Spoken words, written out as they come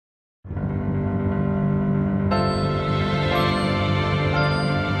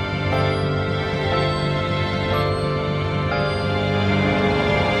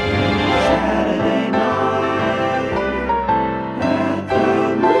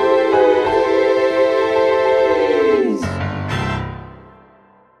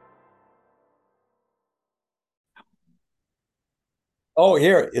Oh,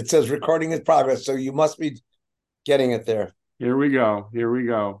 here it says recording in progress, so you must be getting it there. Here we go. Here we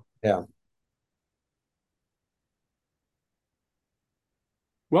go. Yeah.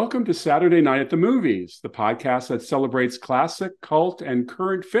 Welcome to Saturday Night at the Movies, the podcast that celebrates classic, cult, and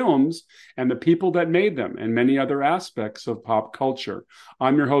current films and the people that made them and many other aspects of pop culture.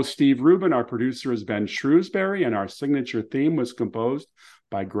 I'm your host, Steve Rubin. Our producer is Ben Shrewsbury, and our signature theme was composed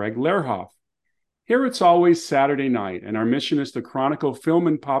by Greg Lerhoff. Here it's always Saturday night, and our mission is to chronicle film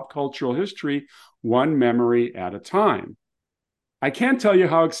and pop cultural history one memory at a time. I can't tell you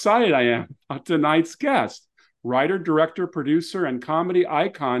how excited I am about tonight's guest, writer, director, producer, and comedy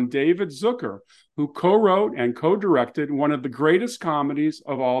icon David Zucker, who co wrote and co directed one of the greatest comedies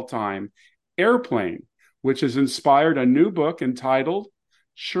of all time, Airplane, which has inspired a new book entitled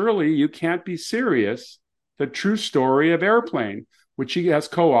Surely You Can't Be Serious: The True Story of Airplane, which he has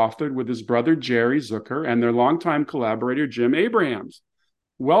co authored with his brother Jerry Zucker and their longtime collaborator Jim Abrahams.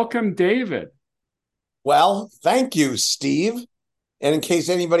 Welcome, David. Well, thank you, Steve. And in case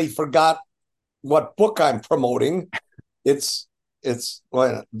anybody forgot what book I'm promoting, it's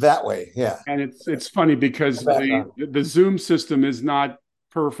well, that way. Yeah. And it's funny because Background. the Zoom system is not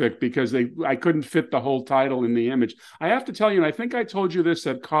perfect because I couldn't fit the whole title in the image. I have to tell you, and I think I told you this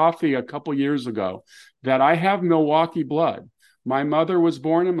at coffee a couple years ago, that I have Milwaukee blood. My mother was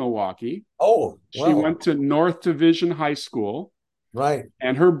born in Milwaukee. Oh, She well, went to North Division High School, right.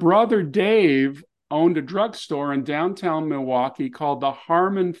 and her brother Dave owned a drugstore in downtown Milwaukee called the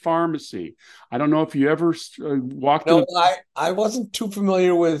Harmon Pharmacy. I don't know if you ever walked in No, a. I wasn't too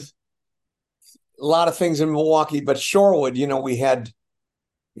familiar with a lot of things in Milwaukee, but Shorewood,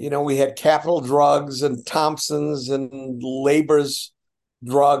 we had Capital Drugs and Thompson's and Labor's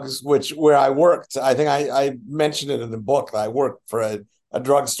Drugs, which where I worked. I think I mentioned it in the book. I worked for a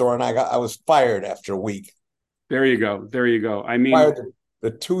drugstore and I was fired after a week. There you go. There you go. I mean, Fired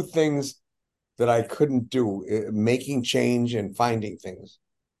the two things that I couldn't do, making change and finding things.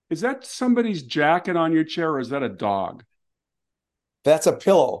 is that somebody's jacket on your chair or is that a dog? That's a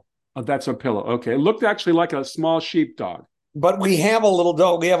pillow. Oh, that's a pillow. Okay. It looked actually like a small sheepdog. But we have a little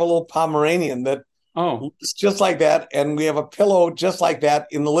dog. We have a little Pomeranian that Oh, looks just like that. And we have a pillow just like that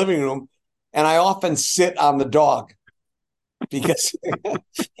in the living room. And I often sit on the dog because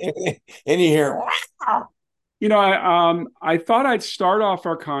and you hear I thought I'd start off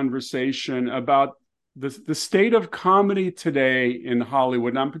our conversation about the state of comedy today in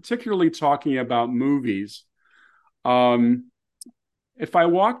Hollywood. And I'm particularly talking about movies. Um, if I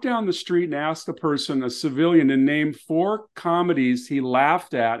walk down the street and ask the person, a civilian, to name four comedies he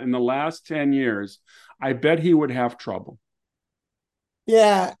laughed at in the last 10 years, I bet he would have trouble.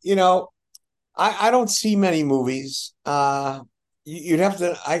 yeah, I don't see many movies. You'd have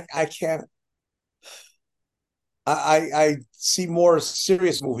to. I can't. I see more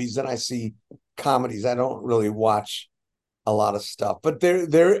serious movies than I see comedies. I don't really watch a lot of stuff, but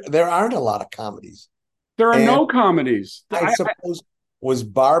there aren't a lot of comedies. There are And no comedies. I suppose was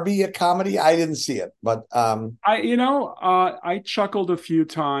Barbie a comedy? I didn't see it, but I chuckled a few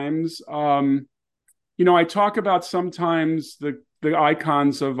times. I talk about sometimes the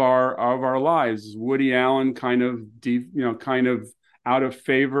icons of our lives. Woody Allen kind of deep, kind of out of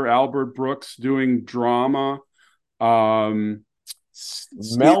favor. Albert Brooks doing drama. Um,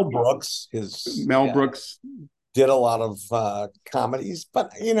 Steve, Mel Brooks is Mel yeah Brooks, did a lot of comedies,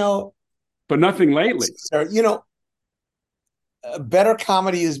 but but nothing lately. better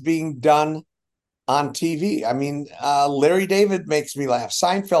comedy is being done on TV. I mean, Larry David makes me laugh.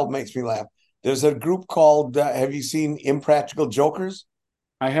 Seinfeld makes me laugh. There's a group called, have you seen Impractical Jokers?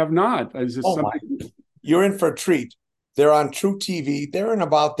 I have not. Is this Oh my, something? you're in for a treat. They're on True TV. They're in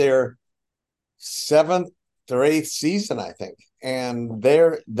about their seventh or eighth season, I think. And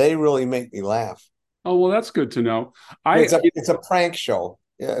they really make me laugh. Oh well, that's good to know. I It's a prank show,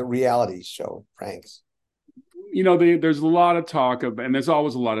 a reality show, pranks. there's a lot of talk of, and there's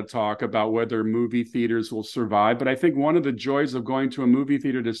always a lot of talk about whether movie theaters will survive. But I think one of the joys of going to a movie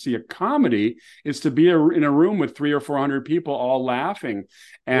theater to see a comedy is to be in a room with 300 or 400 people all laughing,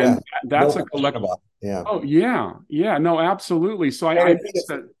 Yeah, and no that's a question collect. about it. Yeah. Oh yeah, yeah, no, absolutely. So I And miss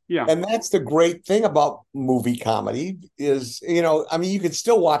that. Yeah. that's the great thing about movie comedy is, I mean, you could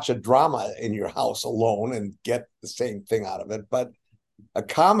still watch a drama in your house alone and get the same thing out of it, but a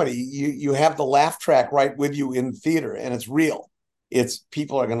comedy, you have the laugh track right with you in theater, and it's real. It's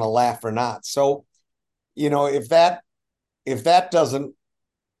people are going to laugh or not. So, if that doesn't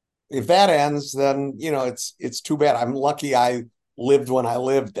if that ends, then it's too bad. I'm lucky I lived when I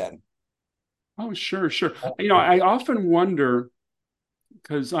lived then. Oh, sure, sure. I often wonder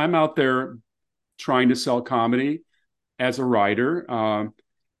because I'm out there trying to sell comedy. as a writer.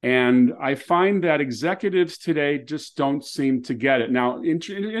 And I find that executives today just don't seem to get it. Now,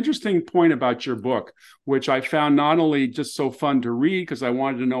 interesting point about your book, which I found not only just so fun to read because I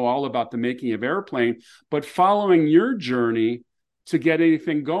wanted to know all about the making of Airplane, but following your journey to get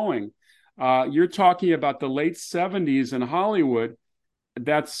anything going. You're talking about the late 70s in Hollywood.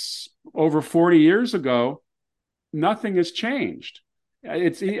 That's over 40 years ago. Nothing has changed. I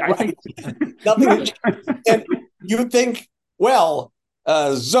think Nothing has changed. And you think, well,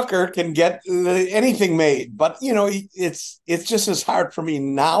 Zucker can get anything made, but it's just as hard for me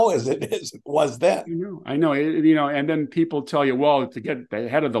now as it was then. I know, and then people tell you, well, to get the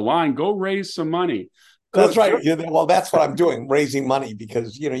head of the line, go raise some money. That's right. Well, that's what I'm doing, raising money,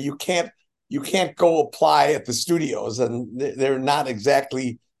 because you can't go apply at the studios, and they're not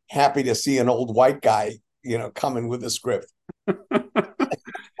exactly happy to see an old white guy, coming with a script.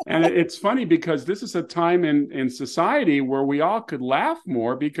 And it's funny because this is a time in society where we all could laugh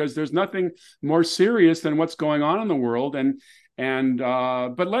more because there's nothing more serious than what's going on in the world. But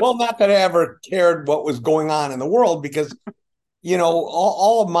well, not that I ever cared what was going on in the world, because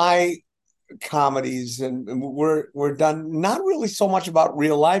all of my comedies and were done not really so much about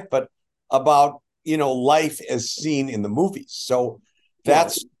real life, but about life as seen in the movies. So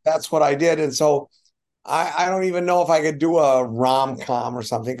that's what I did, and so I don't even know if I could do a rom-com or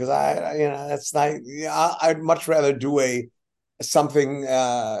something, because that's not. I'd much rather do something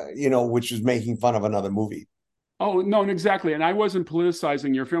which is making fun of another movie. Oh, no, exactly. And I wasn't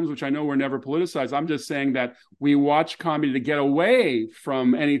politicizing your films, which I know were never politicized. I'm just saying that we watch comedy to get away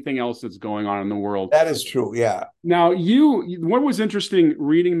from anything else that's going on in the world. That is true, yeah. Now, what was interesting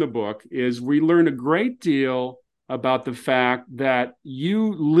reading the book is we learned a great deal about the fact that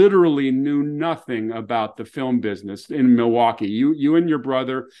you literally knew nothing about the film business in Milwaukee. You and your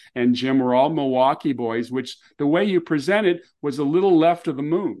brother and Jim were all Milwaukee boys, which the way you presented was a little left of the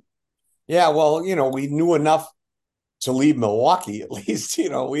moon. Yeah, well, we knew enough to leave Milwaukee, at least.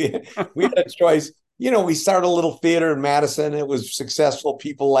 We had a choice. We started a little theater in Madison. It was successful.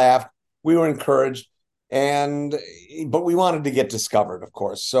 People laughed. We were encouraged. But we wanted to get discovered, of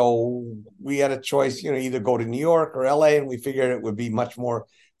course. So we had a choice, either go to New York or LA, and we figured it would be much more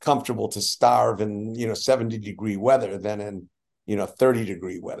comfortable to starve in, 70-degree weather than in,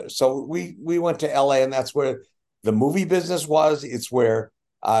 30-degree weather. So we went to LA, and that's where the movie business was. It's where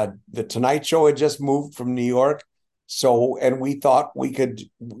the Tonight Show had just moved from New York. So, and we thought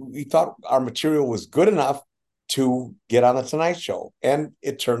our material was good enough to get on the Tonight Show, and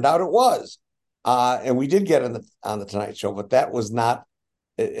it turned out it was. And we did get on the Tonight Show, but that was not,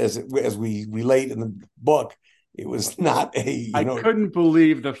 as we relate in the book, it was not I couldn't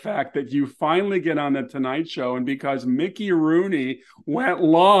believe the fact that you finally get on the Tonight Show, and because Mickey Rooney went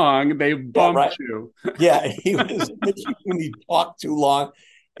long, they bumped you. Yeah, Mickey Rooney talked too long,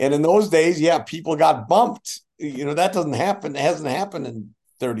 and in those days, people got bumped. That doesn't happen. It hasn't happened in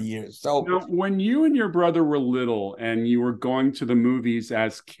 30 years. So now, when you and your brother were little and you were going to the movies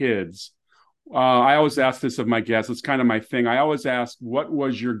as kids, I always ask this of my guests. It's kind of my thing. I always ask, what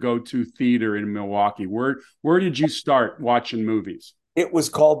was your go-to theater in Milwaukee? Where did you start watching movies? It was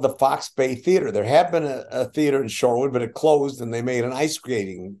called the Fox Bay Theater. There had been a theater in Shorewood, but it closed, and they made an ice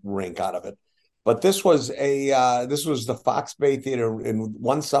skating rink out of it. But this was the Fox Bay Theater in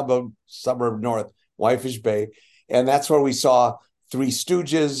one suburb north, Whitefish Bay, and that's where we saw Three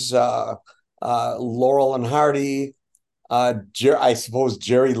Stooges, Laurel and Hardy. I suppose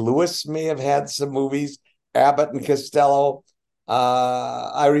Jerry Lewis may have had some movies, Abbott and Costello.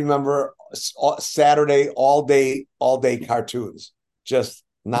 I remember Saturday all day cartoons, just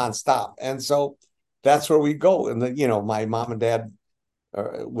nonstop. And so that's where we go. And then, my mom and dad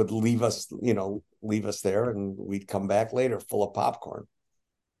would leave us there, and we'd come back later full of popcorn.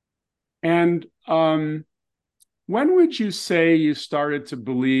 And when would you say you started to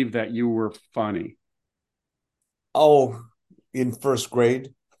believe that you were funny? Oh, in first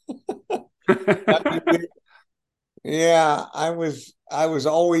grade. Yeah, I was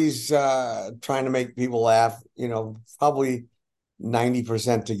always trying to make people laugh, probably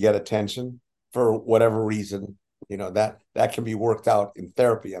 90% to get attention for whatever reason. That can be worked out in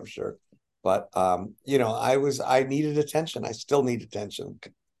therapy, I'm sure. But I needed attention. I still need attention.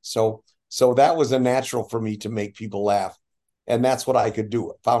 So that was a natural for me to make people laugh. And that's what I could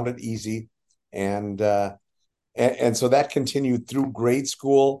do. I found it easy. And so that continued through grade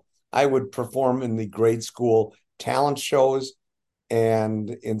school. I would perform in the grade school talent shows and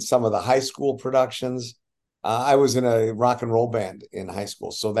in some of the high school productions. I was in a rock and roll band in high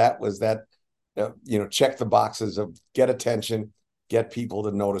school. So that was check the boxes of get attention, get people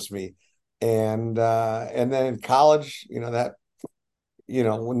to notice me. and then in college, that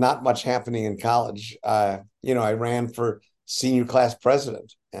not much happening in college. I ran for senior class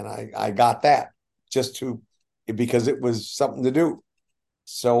president, and I got that just to because it was something to do.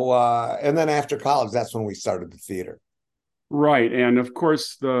 So and then after college, that's when we started the theater. Right, and of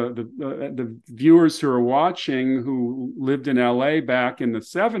course, the viewers who are watching who lived in LA back in the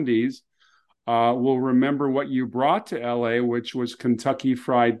 70s will remember what you brought to LA, which was Kentucky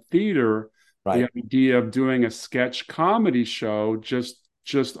Fried Theater, the Right. idea of doing a sketch comedy show just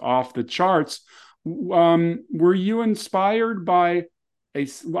off the charts. Were you inspired by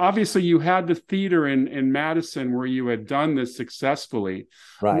obviously you had the theater in Madison where you had done this successfully.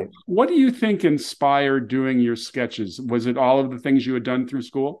 Right. What do you think inspired doing your sketches? Was it all of the things you had done through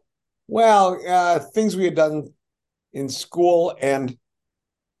school? Well, things we had done in school, and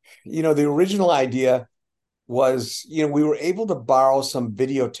the original idea was, we were able to borrow some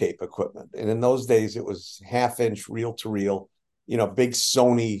videotape equipment, and in those days it was half-inch reel to reel, big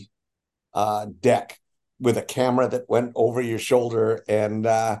Sony deck with a camera that went over your shoulder, and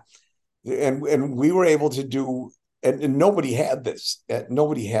we were able to do, and nobody had this.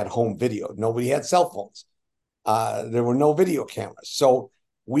 Nobody had home video. Nobody had cell phones. There were no video cameras. So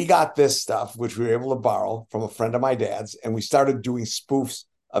we got this stuff, which we were able to borrow from a friend of my dad's, and we started doing spoofs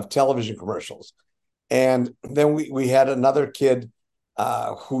of television commercials. And then we had another kid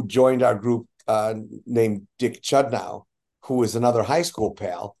who joined our group named Dick Chudnow, who was another high school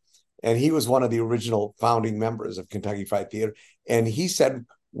pal. And he was one of the original founding members of Kentucky Fried Theater. And he said,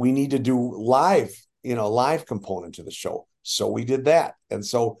 we need to do live component to the show. So we did that. And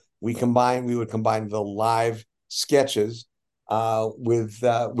so we would combine the live sketches with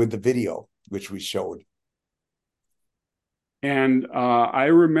the video, which we showed. And I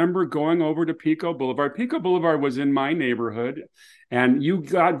remember going over to Pico Boulevard. Pico Boulevard was in my neighborhood, and you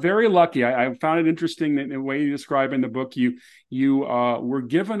got very lucky. I found it interesting that the way you describe in the book, you were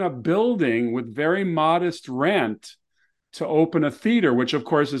given a building with very modest rent to open a theater, which of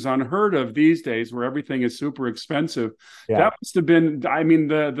course is unheard of these days, where everything is super expensive. Yeah. That must have been, I mean,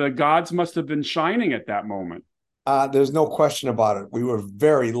 the gods must have been shining at that moment. There's no question about it. We were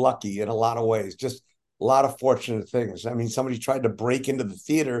very lucky in a lot of ways. Just a lot of fortunate things. I mean, somebody tried to break into the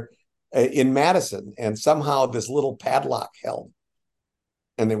theater in Madison, and somehow this little padlock held,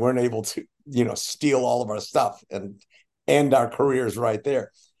 and they weren't able to, steal all of our stuff and end our careers right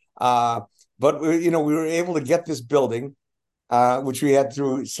there. But we were able to get this building, which we had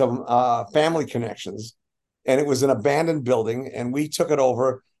through some family connections, and it was an abandoned building, and we took it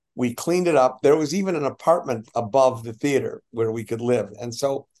over. We cleaned it up. There was even an apartment above the theater where we could live, and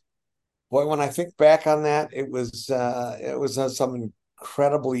so. Boy, when I think back on that, it was some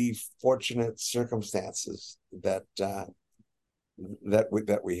incredibly fortunate circumstances that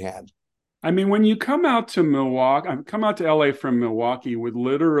we had. I mean, when you come out to Milwaukee, come out to LA from Milwaukee with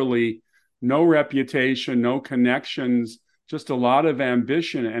literally no reputation, no connections, just a lot of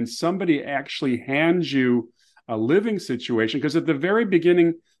ambition, and somebody actually hands you a living situation. Because at the very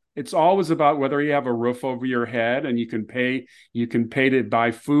beginning, it's always about whether you have a roof over your head and you can pay to buy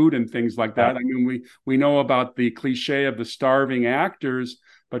food and things like that. I mean, we know about the cliche of the starving actors,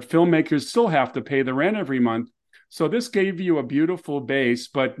 but filmmakers still have to pay the rent every month. So this gave you a beautiful base,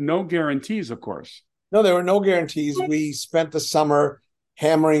 but no guarantees, of course. No, there were no guarantees. We spent the summer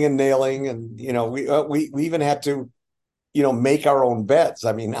hammering and nailing, and we even had to make our own beds.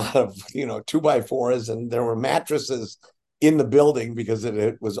 I mean, out of 2x4s, and there were mattresses in the building because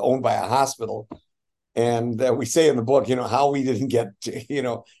it was owned by a hospital. And we say in the book, how we didn't get,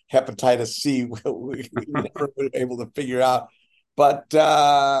 hepatitis C, we never were able to figure out. But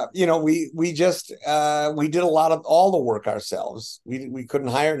we just we did a lot of all the work ourselves. We couldn't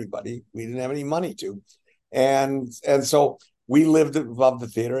hire anybody. We didn't have any money to, and so we lived above the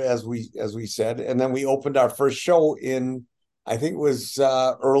theater as we said, and then we opened our first show in, I think it was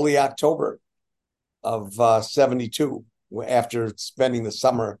early October of '72. After spending the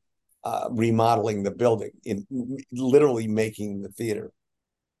summer remodeling the building, in literally making the theater.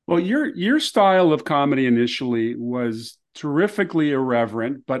 Well, your style of comedy initially was terrifically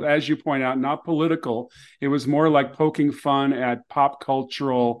irreverent, but as you point out, not political. It was more like poking fun at pop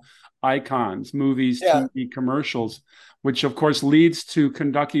cultural icons, movies, Yeah. TV, commercials, which of course leads to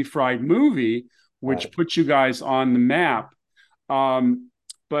Kentucky Fried Movie, which Right. puts you guys on the map.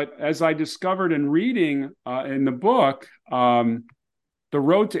 But as I discovered in reading in the book, the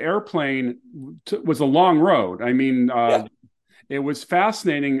road to Airplane was a long road. I mean, Yeah. it was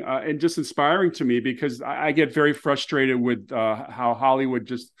fascinating and just inspiring to me because I get very frustrated with how Hollywood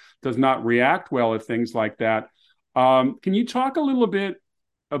just does not react well at things like that. Can you talk a little bit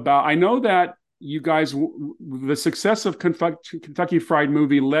about, I know that you guys, the success of Kentucky Fried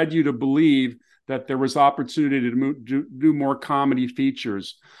Movie led you to believe that there was opportunity to do more comedy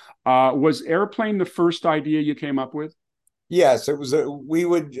features. Was Airplane the first idea you came up with? Yes, it was.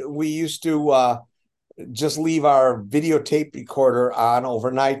 We used to just leave our videotape recorder on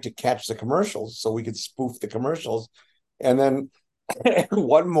overnight to catch the commercials, so we could spoof the commercials. And then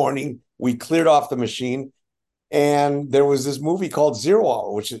one morning we cleared off the machine, and there was this movie called Zero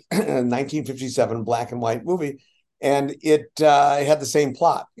Hour, which is a 1957 black and white movie, and it had the same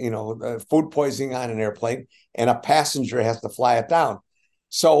plot. Food poisoning on an airplane, and a passenger has to fly it down.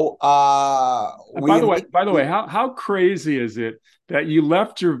 So By we the way, by the way, how crazy is it that you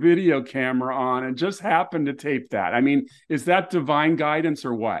left your video camera on and just happened to tape that? I mean, is that divine guidance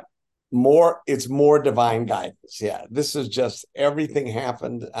or what? it's more divine guidance. Yeah, this is just everything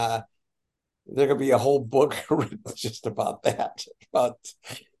happened. There could be a whole book written just about that. But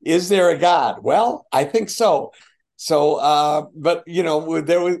is there a God? Well, I think so. So, but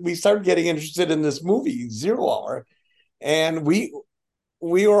we started getting interested in this movie, Zero Hour, and we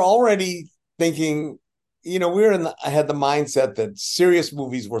were already thinking, I had the mindset that serious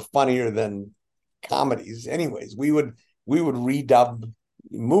movies were funnier than comedies. Anyways, we would redub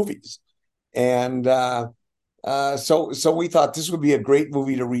movies, and so we thought this would be a great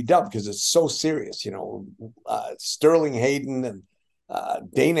movie to redub because it's so serious. Sterling Hayden and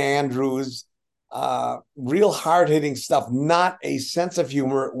Dana Andrews, real hard hitting stuff. Not a sense of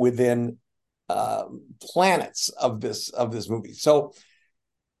humor within planets of this movie. So,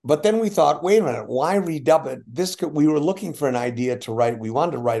 but then we thought, wait a minute, why redub it? We were looking for an idea to write. We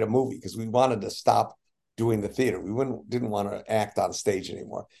wanted to write a movie because we wanted to stop doing the theater. We didn't want to act on stage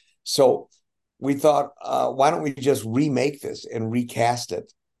anymore. So we thought, why don't we just remake this and recast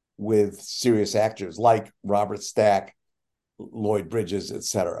it with serious actors like Robert Stack, Lloyd Bridges,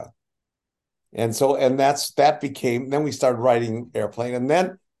 etc. And then we started writing Airplane. And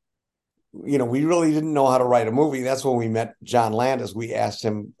then, we really didn't know how to write a movie. That's when we met John Landis. We asked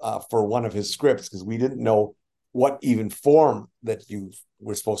him for one of his scripts because we didn't know what even form that you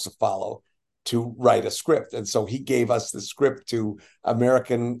were supposed to follow to write a script. And so he gave us the script to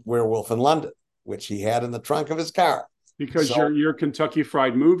American Werewolf in London, which he had in the trunk of his car. Because your Kentucky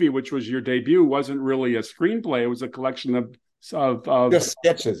Fried Movie, which was your debut, wasn't really a screenplay. It was a collection of just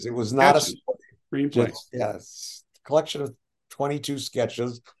sketches. It was not sketches, a screenplay. Yes, collection of 22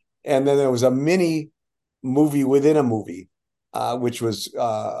 sketches. And then there was a mini movie within a movie, which was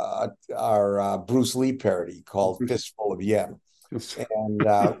our Bruce Lee parody called Fistful of Yen. And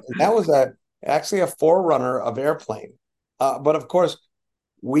that was actually a forerunner of Airplane. But of course,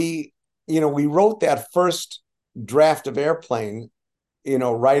 we wrote that first draft of Airplane,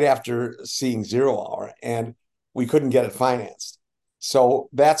 right after seeing Zero Hour, and we couldn't get it financed. So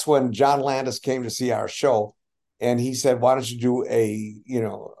that's when John Landis came to see our show, and he said, "Why don't you do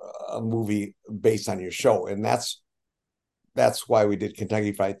a movie based on your show?" And that's why we did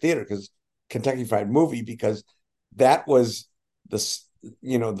Kentucky Fried Theater, because Kentucky Fried Movie, because that was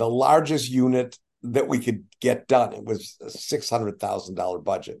the largest unit that we could get done. It was a $600,000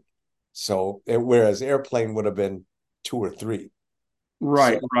 budget. So whereas Airplane would have been 2 or 3.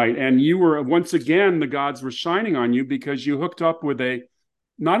 Right, right. And you were, once again, the gods were shining on you because you hooked up with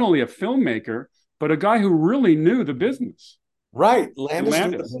not only a filmmaker, but a guy who really knew the business. Right. Landis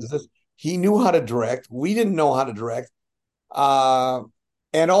knew the business. He knew how to direct. We didn't know how to direct.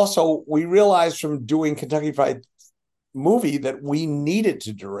 And also we realized from doing Kentucky Fried Movie that we needed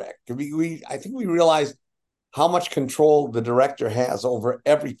to direct. I think we realized how much control the director has over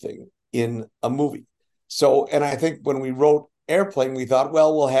everything in a movie. So, and I think when we wrote Airplane, we thought,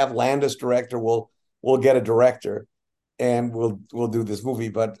 well, we'll have Landis director. We'll get a director, and we'll do this movie.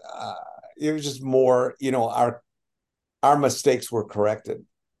 But it was just more, our mistakes were corrected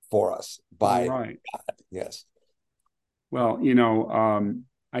for us by right. God. Yes. Well,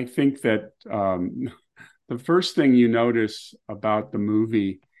 I think that the first thing you notice about the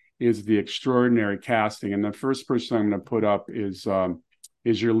movie is the extraordinary casting, and the first person I'm going to put up is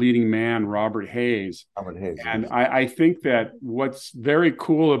your leading man, Robert Hayes. Robert Hayes. And yes. I think that what's very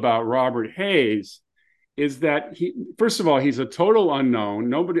cool about Robert Hayes is that first of all, he's a total unknown.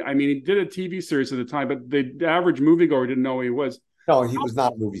 He did a TV series at the time, but the average moviegoer didn't know who he was. No, he was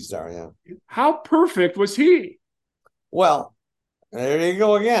not a movie star. Yeah. How perfect was he? Well, there you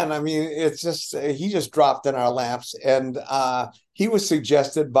go again. I mean, it's just he just dropped in our laps, and he was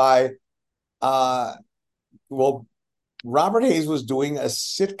suggested by, Robert Hayes was doing a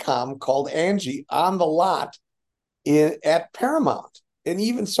sitcom called Angie on the lot at Paramount, and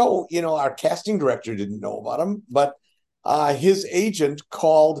even so, our casting director didn't know about him, but his agent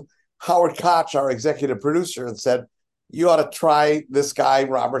called Howard Koch, our executive producer, and said, "You ought to try this guy,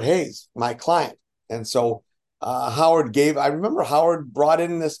 Robert Hayes, my client." And so I remember Howard brought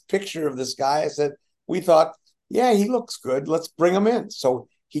in this picture of this guy. I said, we thought, yeah, he looks good. Let's bring him in. So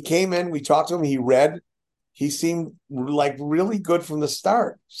he came in, we talked to him, he read, he seemed like really good from the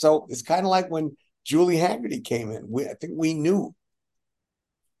start. So it's kind of like when Julie Haggerty came in. I think we knew.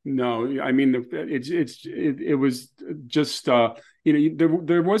 No, I mean it was just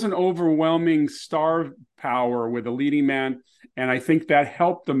there was an overwhelming star power with a leading man, and I think that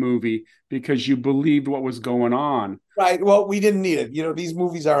helped the movie because you believed what was going on. Right. Well, we didn't need it. These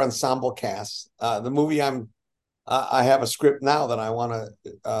movies are ensemble casts. The movie I have a script now that I want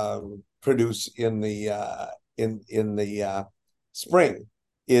to produce in the spring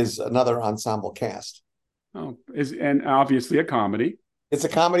is another ensemble cast. Oh, and obviously a comedy. It's a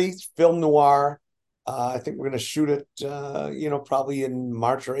comedy, film noir. I think we're going to shoot it, probably in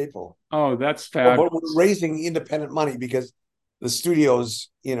March or April. Oh, that's fabulous. But we're raising independent money because the studios,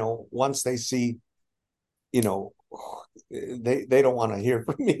 once they see, they don't want to hear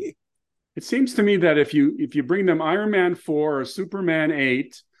from me. It seems to me that if you bring them Iron Man 4 or Superman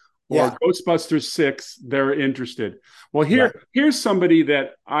 8 or Ghostbusters 6, they're interested. Well, here's somebody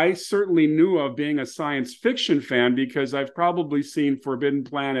that I certainly knew of being a science fiction fan because I've probably seen Forbidden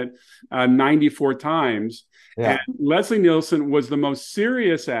Planet 94 times. Yeah. And Leslie Nielsen was the most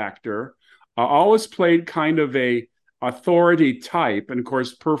serious actor, always played kind of a authority type, and of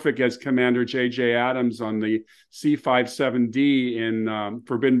course, perfect as Commander J.J. Adams on the C-57D in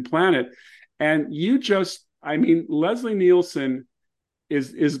Forbidden Planet. And Leslie Nielsen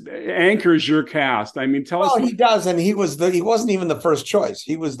is anchors your cast. I mean, tell us. He does, and he wasn't even the first choice.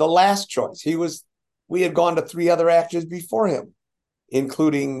 He was the last choice. We had gone to 3 other actors before him,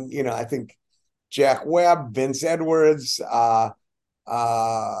 including, I think Jack Webb, Vince Edwards,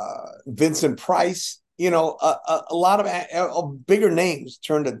 Vincent Price. A lot of bigger names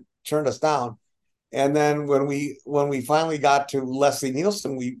turned us down. And then when we finally got to Leslie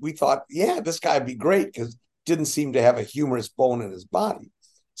Nielsen, we thought, yeah, this guy would be great because didn't seem to have a humorous bone in his body.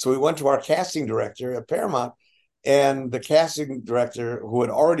 So we went to our casting director at Paramount, and the casting director, who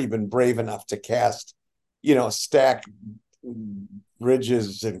had already been brave enough to cast, Stack,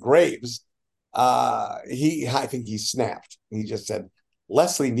 Bridges, and Graves, I think he snapped. He just said,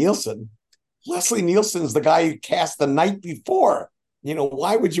 Leslie Nielsen's the guy you cast the night before.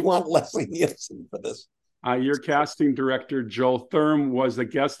 Why would you want Leslie Nielsen for this? Your casting director, Joel Thurm, was a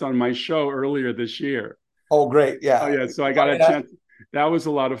guest on my show earlier this year. Oh, great. Yeah. Oh, yeah. So I got a chance. That was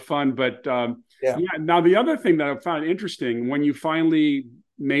a lot of fun. But yeah. Now, the other thing that I found interesting, when you finally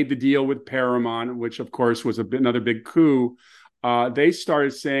made the deal with Paramount, which, of course, was another big coup, they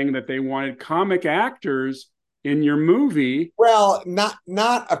started saying that they wanted comic actors in your movie. Well,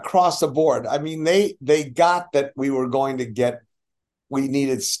 not across the board. I mean, they got that we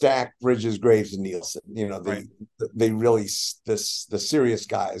needed Stack, Bridges, Graves, and Nielsen. Right. They really the serious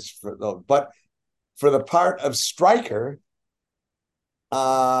guys for those. But for the part of Stryker,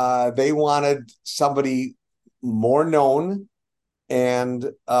 they wanted somebody more known and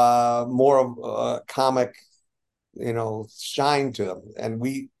more of a comic, shine to them. And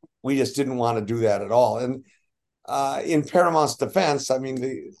we just didn't want to do that at all. And in Paramount's defense, I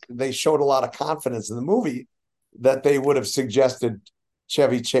mean, they showed a lot of confidence in the movie that they would have suggested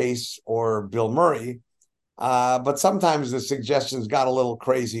Chevy Chase or Bill Murray. But sometimes the suggestions got a little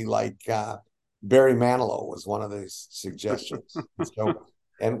crazy, like Barry Manilow was one of the suggestions. So,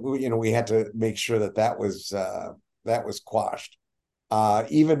 and we had to make sure that was quashed.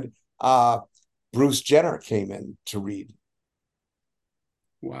 Even Bruce Jenner came in to read.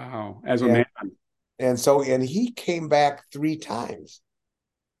 Wow, as a man. And he came back 3 times.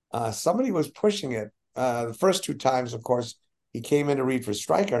 Somebody was pushing it. The first 2 times, of course, he came in to read for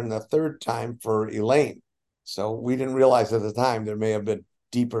Stryker, and the 3rd time for Elaine. So we didn't realize at the time there may have been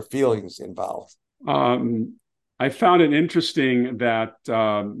deeper feelings involved. I found it interesting that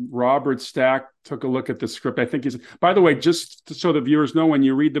Robert Stack took a look at the script. I think by the way, just so the viewers know, when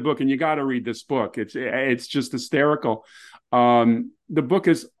you read the book, and you got to read this book, it's just hysterical. The book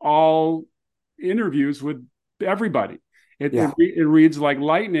is all interviews with everybody. It reads like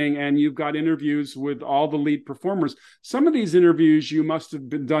lightning, and you've got interviews with all the lead performers. Some of these interviews you must have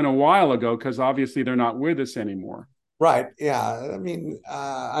been done a while ago because obviously they're not with us anymore. Right. Yeah. I mean,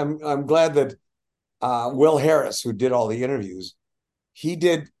 I'm glad that Will Harris, who did all the interviews, he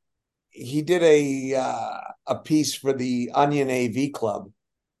did a piece for the Onion AV Club,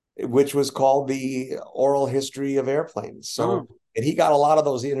 which was called The Oral History of Airplanes. So, and he got a lot of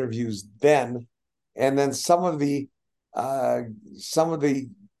those interviews then, and then some of the uh, some of the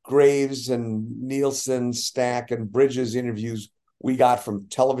Graves and Nielsen, Stack, and Bridges interviews we got from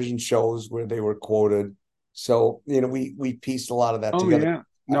television shows where they were quoted. So, we pieced a lot of that Oh together. yeah.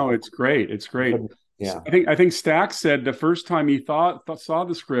 No, it's great. It's great. Yeah. I think Stack said the first time he saw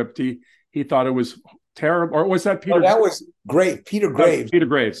the script, he thought it was terrible. Or was that Oh, Peter? that was great. Peter Graves Peter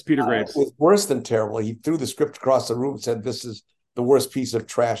Graves. Peter Graves. was worse than terrible. He threw the script across the room and said, "This is the worst piece of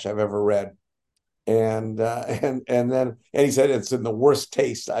trash I've ever read." And he said it's in the worst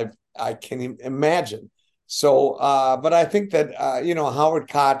taste I can imagine. So, but I think that Howard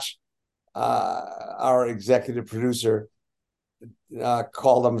Koch, our executive producer,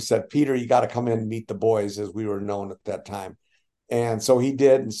 called him and said, "Peter, you got to come in and meet the boys," as we were known at that time. And so he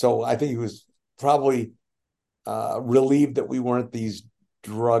did. And so I think he was probably relieved that we weren't these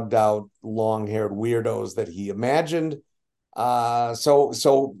drugged out, long haired weirdos that he imagined.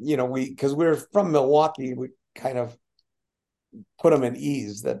 So because we're from Milwaukee, we kind of put him at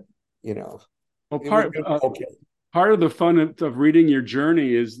ease that Well, it was okay. part of the fun of reading your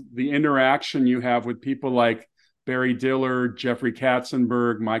journey is the interaction you have with people like Barry Diller, Jeffrey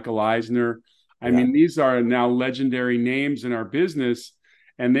Katzenberg, Michael Eisner. I Yeah, mean, these are now legendary names in our business,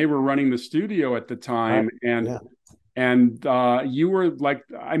 and they were running the studio at the right. time. And Yeah. you were like,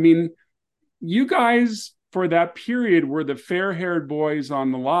 I mean, you guys for that period were the fair-haired boys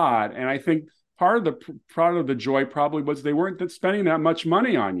on the lot, and I think part of the joy probably was they weren't spending that much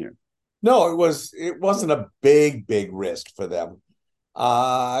money on you. No, it wasn't a big risk for them.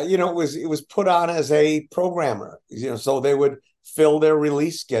 It was put on as a programmer, so they would fill their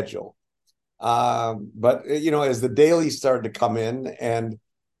release schedule. But as the dailies started to come in and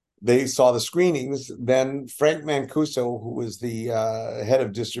they saw the screenings, then Frank Mancuso, who was the head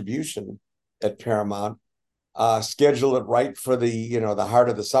of distribution at Paramount, scheduled it right for the heart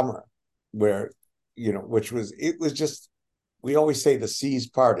of the summer, where which was it was just we always say the seas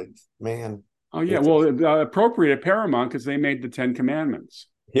parted, man. Oh yeah, It well, just appropriate at Paramount because they made the Ten Commandments.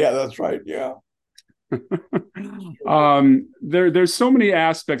 yeah, that's right. Yeah. There's so many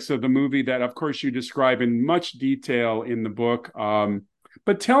aspects of the movie that, of course, you describe in much detail in the book.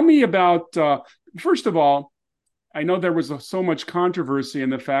 But tell me about, first of all, I know there was so much controversy in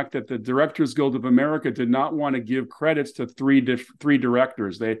the fact that the Directors Guild of America did not want to give credits to three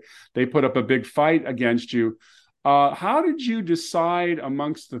directors. They put up a big fight against you. How did you decide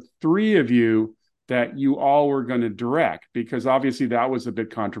amongst the three of you that you all were going to direct? Because obviously that was a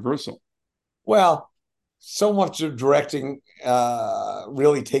bit controversial. Well, so much of directing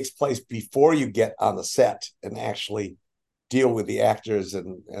really takes place before you get on the set and actually deal with the actors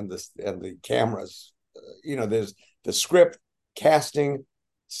and the cameras. There's the script, casting,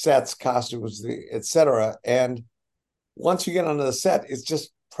 sets, costumes, etc. And once you get onto the set, it's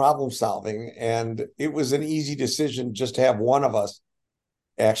just problem solving. And it was an easy decision just to have one of us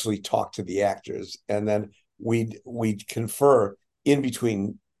actually talk to the actors, and then we'd confer in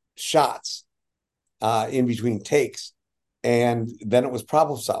between shots, in between takes, and then it was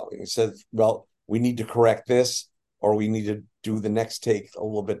problem solving. It said, well, we need to correct this, or we need to do the next take a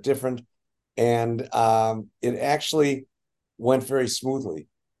little bit different, and it actually went very smoothly.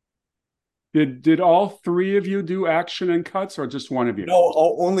 Did all three of you do action and cuts, or just one of you? No,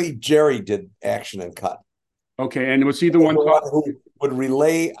 only Jerry did action and cut. Okay, and was he the The one one who would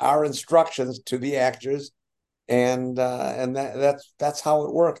relay our instructions to the actors, and that's how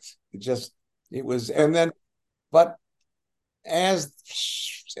it worked. It was, and then, but as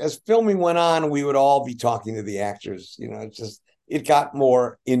filming went on, we would all be talking to the actors. It got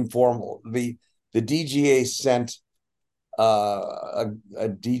more informal. The DGA sent a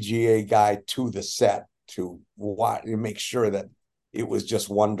DGA guy to the set to make sure that it was just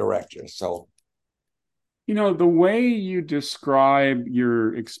one director. So the way you describe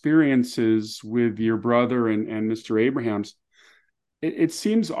your experiences with your brother and Mr. Abrahams, it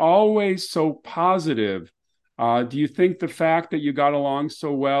seems always so positive. Do you think the fact that you got along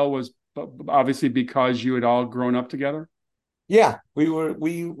so well was obviously because you had all grown up together? yeah, we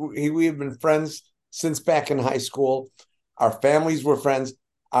have been friends since back in high school. Our families were friends,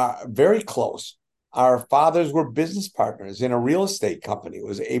 very close. Our fathers were business partners in a real estate company. It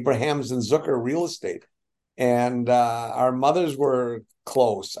was Abrahams and Zucker Real Estate. And our mothers were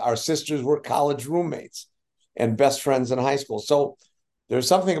close. Our sisters were college roommates and best friends in high school. So there's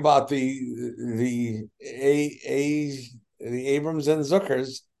something about the Abrams and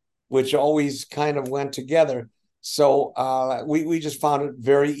Zuckers, which always kind of went together. So we just found it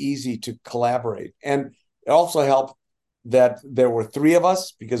very easy to collaborate, and it also helped that there were three of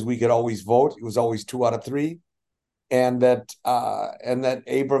us because we could always vote. It was always 2 out of 3, and that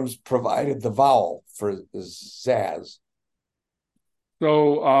Abrams provided the vowel for Zaz.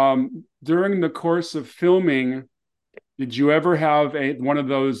 So during the course of filming, did you ever have one of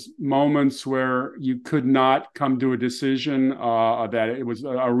those moments where you could not come to a decision, that it was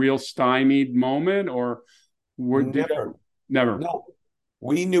a real stymied moment, or did you Never. never? No.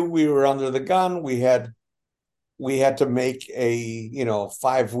 We knew we were under the gun. We had to make a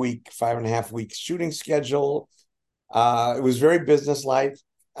 5 week, 5.5 week shooting schedule. It was very businesslike.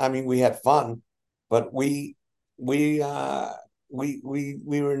 I mean, we had fun, but we we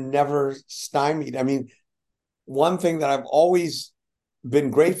were never stymied. I mean, one thing that I've always been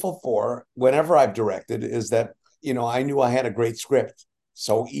grateful for whenever I've directed is that I knew I had a great script.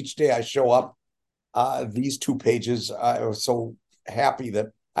 So each day I show up, these 2 pages. I was so happy that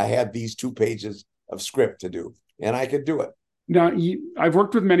I had these 2 pages of script to do, and I could do it. Now, I've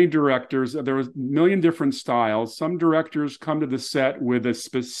worked with many directors. There was a million different styles. Some directors come to the set with a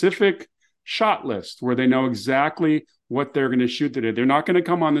specific shot list where they know exactly what they're going to shoot today. They're not going to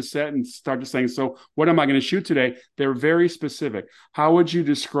come on the set and start just saying, "So, what am I going to shoot today?" They're very specific. How would you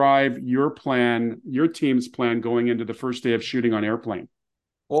describe your plan, your team's plan going into the first day of shooting on Airplane?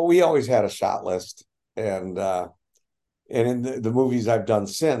 Well, we always had a shot list, and in the movies I've done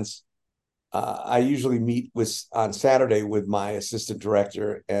since, I usually meet with on Saturday with my assistant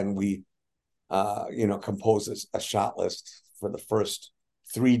director, and we compose a shot list for the first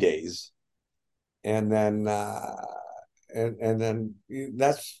 3 days, and then and then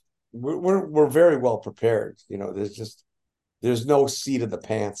that's we're very well prepared. There's no seat of the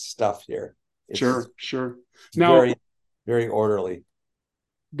pants stuff here. Sure, sure. It's Now, very, very orderly.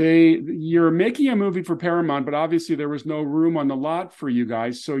 you're making a movie for Paramount, but obviously there was no room on the lot for you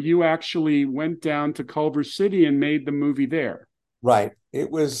guys, so you actually went down to Culver City and made the movie there. Right. It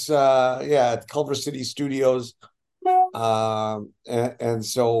was at Culver City Studios. And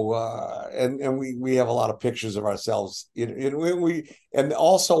so and we have a lot of pictures of ourselves. We and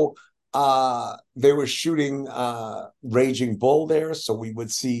also they were shooting Raging Bull there, so we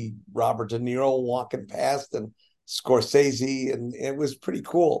would see Robert De Niro walking past and Scorsese, and it was pretty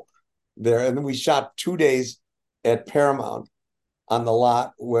cool there. And then we shot 2 days at Paramount on the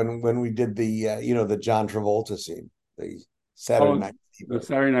lot when we did the John Travolta scene, the Saturday Oh, Night the Fever.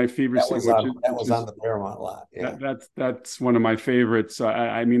 Saturday Night Fever That scene, was which on is that which was on is the Paramount lot. Yeah. that's one of my favorites.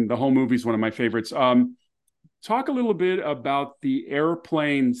 I mean, the whole movie is one of my favorites. Talk a little bit about the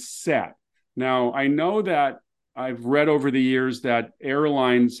Airplane set. Now, I know that I've read over the years that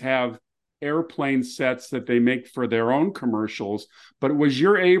airlines have airplane sets that they make for their own commercials, but was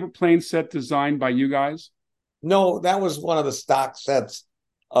your airplane set designed by you guys? No, that was one of the stock sets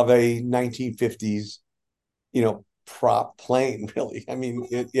of a 1950s, prop plane, really. I mean,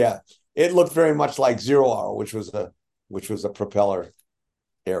 it looked very much like Zero Hour, which was a propeller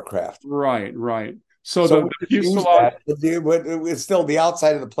aircraft. Right, right. So So the, we the could use fuselage. that, but it's still the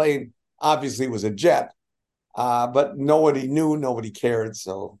outside of the plane obviously was a jet, but nobody knew, nobody cared.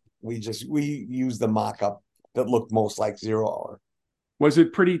 So we used the mock-up that looked most like Zero Hour. Was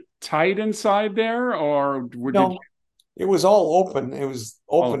it pretty tight inside there, or did you? No, it was all open. It was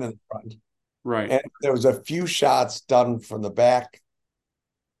Oh, open in the front. right. And there was a few shots done from the back,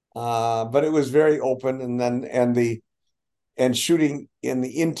 but it was very open. And then and shooting in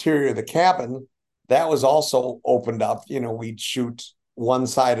the interior of the cabin, that was also opened up. We'd shoot one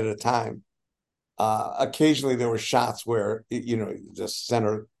side at a time. Occasionally there were shots where the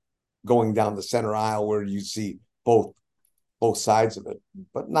center going down the center aisle where you see both sides of it,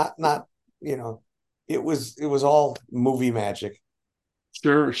 but not you know it was all movie magic.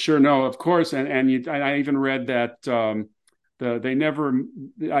 Sure, sure. No, of course. And I even read that they never.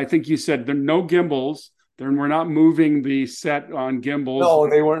 I think you said there are no gimbals. Then we're not moving the set on gimbals. No,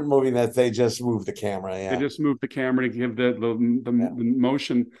 they weren't moving that. They just moved the camera. They Yeah. just moved the camera to give Yeah. the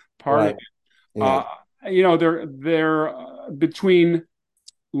motion part of Right. it. Yeah. They're between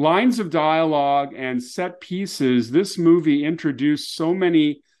lines of dialogue and set pieces. This movie introduced so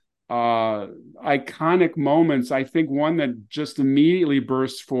many iconic moments. I think one that just immediately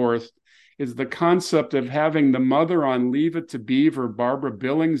bursts forth is the concept of having the mother on Leave It to Beaver, Barbara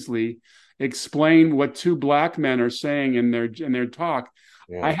Billingsley, explain what two black men are saying in their talk.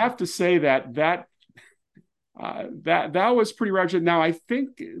 I Yeah. have to say that was pretty ratchet. Now I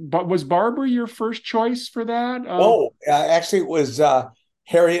think, but was Barbara your first choice for that? Oh, actually, it was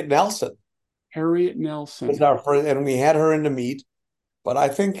Harriet Nelson Harriet was Nelson. our first, and we had her in to meet. But I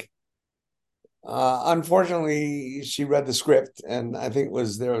think, unfortunately, she read the script, and I think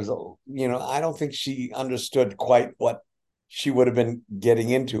I don't think she understood quite what she would have been getting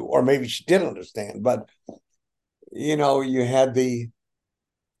into, or maybe she did understand. But you had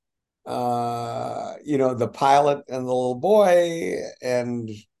the pilot and the little boy, and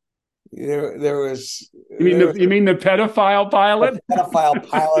there was You mean the pedophile a pilot? pedophile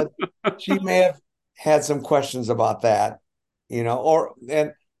pilot. She may have had some questions about that, or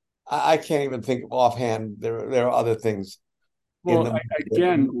and I can't even think offhand. There are other things in Well, the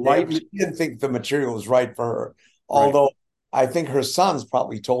again, light. she didn't think the material was right for her. Right. Although I think her sons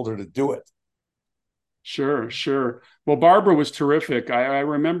probably told her to do it. Sure, sure. Well, Barbara was terrific. I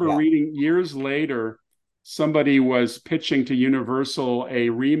remember Yeah. reading years later, somebody was pitching to Universal a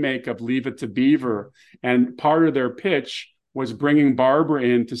remake of Leave It to Beaver, and part of their pitch was bringing Barbara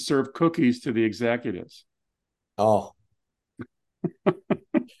in to serve cookies to the executives. Oh,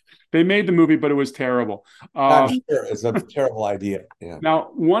 They made the movie, but it was terrible. I'm sure it's a terrible idea. Yeah.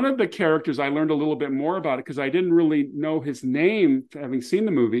 Now, one of the characters I learned a little bit more about it because I didn't really know his name, having seen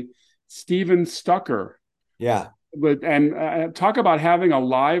the movie, Steven Stucker. Yeah. But and talk about having a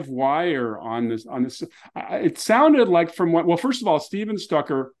live wire on this. It sounded like from what, well, first of all, Steven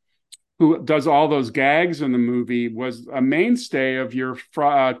Stucker, who does all those gags in the movie, was a mainstay of your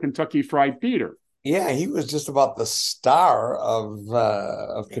Kentucky Fried Theater. Yeah, he was just about the star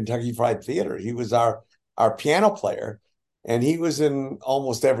of Kentucky Fried Theater. He was our piano player, and he was in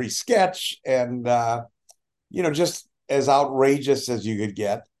almost every sketch, and just as outrageous as you could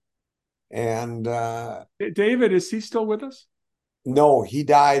get. And David, is he still with us? no, he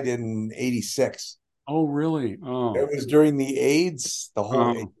died in '86. Oh, really? It Oh, was during the whole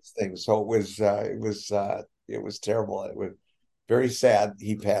oh. AIDS thing. So it was terrible. It was very sad.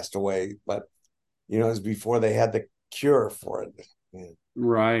 He passed away, but it was before they had the cure for it. Yeah.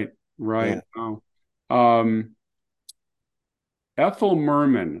 Right, right. Yeah. Oh. Um, Ethel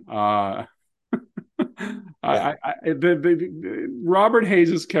Merman. Yeah. Robert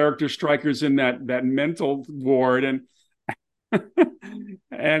Hayes's character Stryker's in that mental ward, and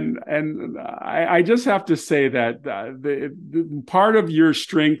I just have to say that the part of your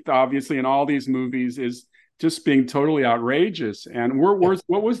strength, obviously, in all these movies is just being totally outrageous. And what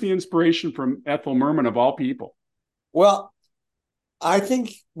was the inspiration from Ethel Merman of all people? Well, I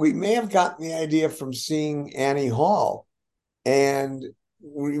think we may have gotten the idea from seeing Annie Hall. And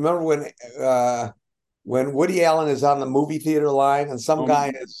remember when Woody Allen is on the movie theater line and some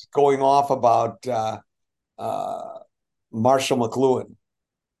guy is going off about uh, Marshall McLuhan,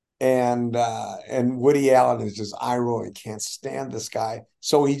 and Woody Allen is just eye rolling, can't stand this guy,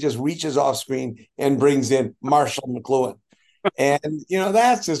 so he just reaches off screen and brings in Marshall McLuhan, and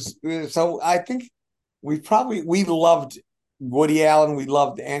that's just so. I think we loved Woody Allen, we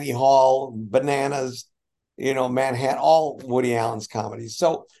loved Annie Hall, Bananas, Manhattan, all Woody Allen's comedies.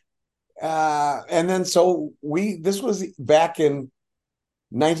 So and then so this was back in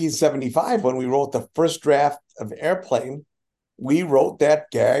 1975 when we wrote the first draft of Airplane. We wrote that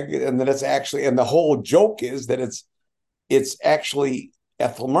gag, and then it's actually, and the whole joke is that it's actually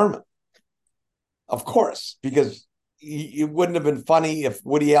Ethel Merman, of course, because it wouldn't have been funny if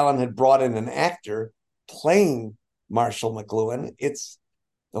Woody Allen had brought in an actor playing Marshall McLuhan. It's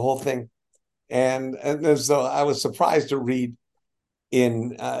the whole thing, and so I was surprised to read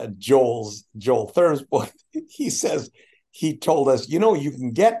in Joel Thurm's book. He says he told us, you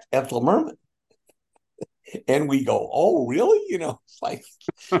can get Ethel Merman. And we go, oh, really? It's like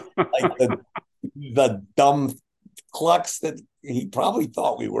the dumb clucks that he probably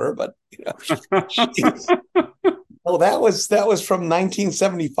thought we were, but oh, that was from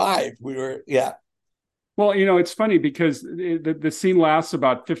 1975. We were, yeah. Well, it's funny because the scene lasts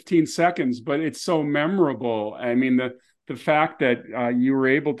about 15 seconds, but it's so memorable. I mean, the fact that you were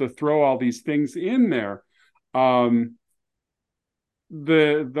able to throw all these things in there.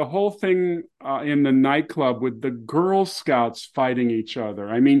 The whole thing in the nightclub with the Girl Scouts fighting each other.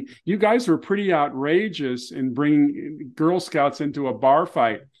 I mean, you guys were pretty outrageous in bringing Girl Scouts into a bar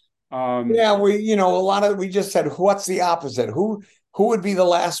fight. Yeah, we just said, what's the opposite? Who would be the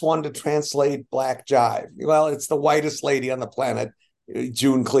last one to translate black jive? Well, it's the whitest lady on the planet,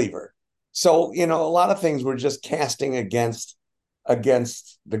 June Cleaver. So, a lot of things were just casting against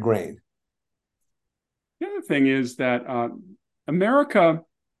the grain. The other thing is that America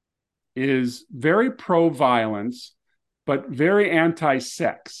is very pro-violence, but very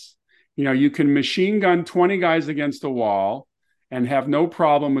anti-sex. You can machine gun 20 guys against a wall and have no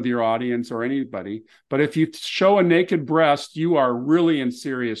problem with your audience or anybody. But if you show a naked breast, you are really in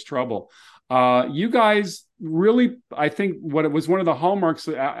serious trouble. You guys really, I think what it was one of the hallmarks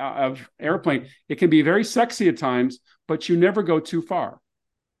of Airplane, it can be very sexy at times, but you never go too far.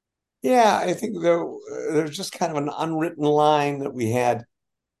 Yeah, I think there's just kind of an unwritten line that we had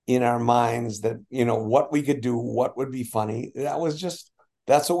in our minds that, what we could do, what would be funny.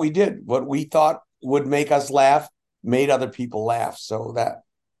 that's what we did. What we thought would make us laugh made other people laugh. So that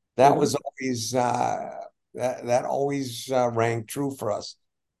Well, was always that always rang true for us.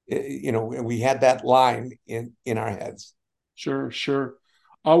 We had that line in our heads. sure, sure.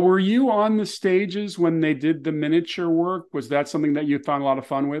 Were you on the stages when they did the miniature work? Was that something that you found a lot of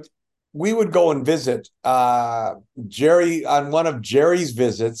fun with? We would go and visit Jerry on one of Jerry's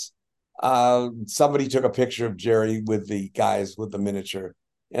visits. Somebody took a picture of Jerry with the guys with the miniature,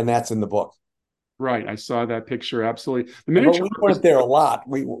 and that's in the book. Right, I saw that picture. Absolutely, the But miniature we work was weren't there a lot.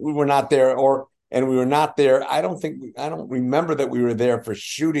 We were not there, and we were not there. I don't remember that we were there for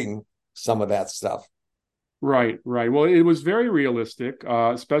shooting some of that stuff. right, right. Well, it was very realistic,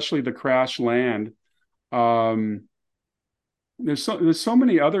 especially the crash land. Um, there's so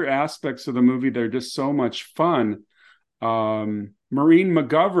many other aspects of the movie that are just so much fun. Maureen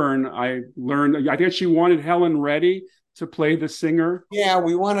McGovern, I learned, I guess she wanted Helen Reddy to play the singer. Yeah,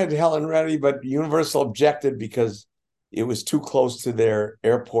 we wanted Helen Reddy, but Universal objected because it was too close to their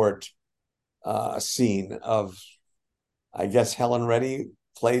airport scene of, I guess Helen Reddy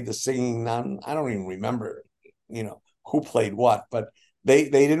played the singing nun. I don't even remember, who played what, but they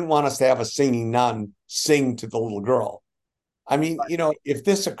didn't want us to have a singing nun sing to the little girl. I mean, if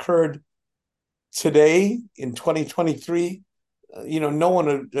this occurred today in 2023, no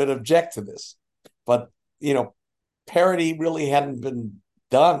one would object to this. But, parody really hadn't been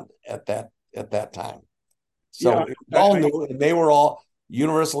done at that time. Yeah, So it was all new, and they were all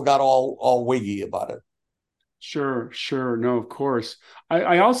Universal got all wiggy about it. sure, sure. No, of course.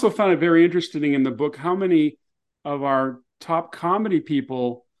 I also found it very interesting in the book how many of our top comedy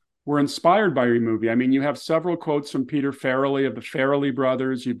people were inspired by your movie. I mean, you have several quotes from Peter Farrelly of the Farrelly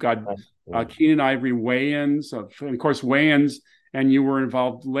brothers. You've got Right. Keenan Ivory Wayans, of course, Wayans, and you were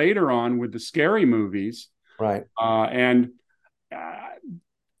involved later on with the scary movies. Right. And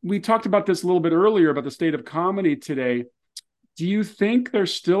we talked about this a little bit earlier about the state of comedy today. Do you think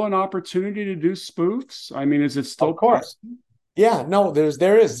there's still an opportunity to do spoofs? I mean, is it still Of course. possible? Yeah, no,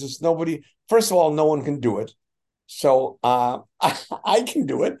 there's nobody. First of all, no one can do it. So I can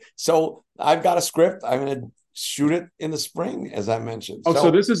do it. So I've got a script. I'm going to shoot it in the spring, as I mentioned. Oh, so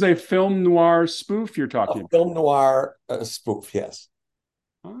So this is a film noir spoof you're a talking about. film noir spoof, yes.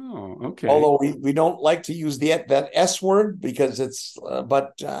 Oh, okay. Although we don't like to use that S word because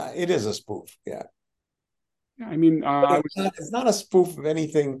but it is a spoof, yeah. Yeah, I mean, But it's not a spoof of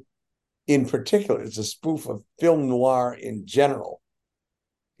anything in particular. It's a spoof of film noir in general.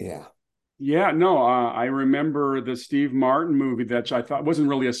 Yeah. yeah, no, I remember the Steve Martin movie that I thought wasn't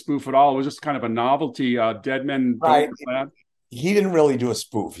really a spoof at all. It was just kind of a novelty. Dead Men Don't Right. Laugh. He didn't really do a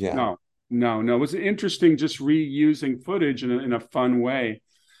spoof, yeah. No, no, no. It was interesting just reusing footage in a fun way.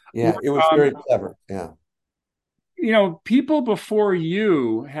 Yeah, it was very clever. Yeah. People before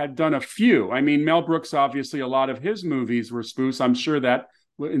you had done a few. I mean, Mel Brooks, obviously, a lot of his movies were spoofs. I'm sure that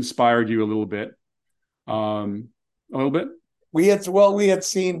inspired you a little bit. A little bit. We had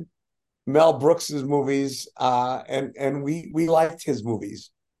seen Mel Brooks's movies, and we liked his movies.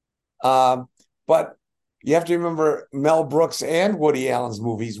 But you have to remember Mel Brooks and Woody Allen's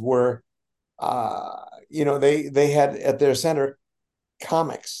movies were, they had at their center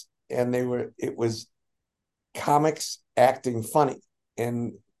comics, and it was comics acting funny,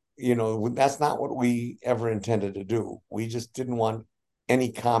 and that's not what we ever intended to do. We just didn't want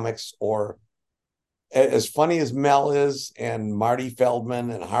any comics, or as funny as Mel is, and Marty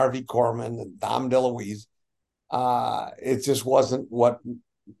Feldman and Harvey Korman and Dom DeLuise, it just wasn't what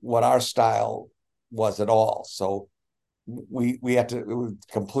our style was at all. So we had to, it was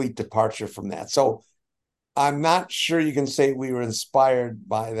a complete departure from that. So I'm not sure you can say we were inspired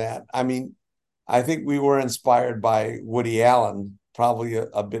by that. I mean, I think we were inspired by Woody Allen probably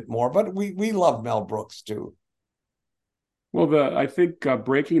a bit more, but we love Mel Brooks too. Well, I think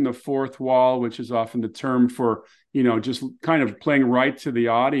breaking the fourth wall, which is often the term for just kind of playing right to the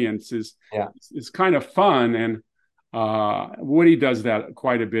audience, Yeah. is kind of fun, and Woody does that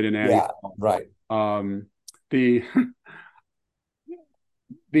quite a bit in Annie. Yeah, right. The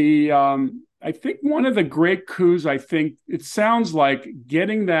the I think one of the great coups, I think it sounds like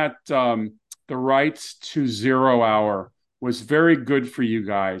getting that the rights to Zero Hour was very good for you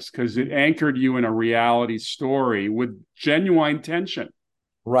guys because it anchored you in a reality story with genuine tension.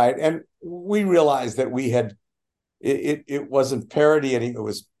 Right. And we realized that we had it wasn't parody and it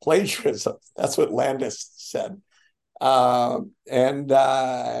was plagiarism. That's what Landis said. And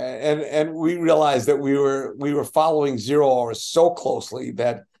we realized that we were following Zero Hour so closely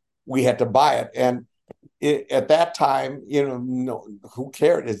that we had to buy it. And at that time, no, who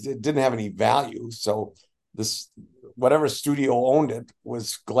cared? It didn't have any value. So this whatever studio owned it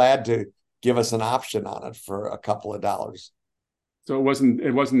was glad to give us an option on it for a couple of dollars. So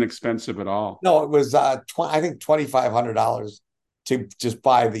it wasn't expensive at all. No, it was I think $2,500 to just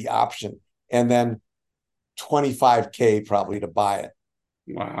buy the option, and then 25K probably to buy it.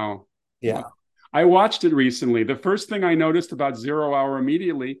 Wow. Yeah. I watched it recently. The first thing I noticed about Zero Hour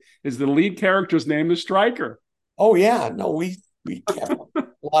immediately is the lead character's name is Stryker. Oh yeah. No, we kept a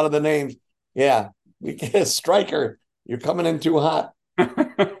lot of the names. Yeah. We get Stryker. You're coming in too hot.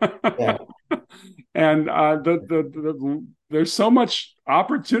 Yeah. And there's so much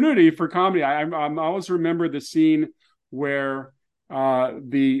opportunity for comedy. I'm always remember the scene where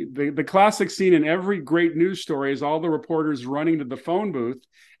the classic scene in every great news story is all the reporters running to the phone booth,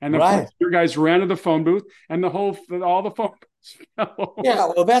 and of course Right. your guys ran to the phone booth, and all the phone booths fell over.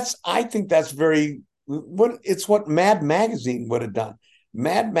 Yeah. Well, I think that's what Mad Magazine would have done.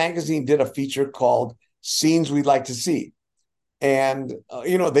 Mad Magazine did a feature called Scenes We'd Like to See. And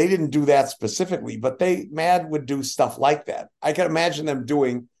they didn't do that specifically, but Mad would do stuff like that. I can imagine them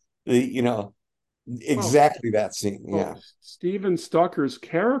doing Well, exactly that scene. Yeah. Steven Stucker's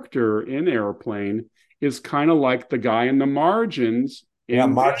character in Airplane is kind of like the guy in the margins Yeah,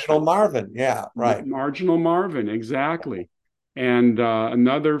 in Marginal Marvin. Yeah, right. Marginal Marvin, exactly. And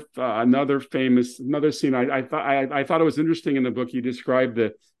another scene. I thought it was interesting in the book. You described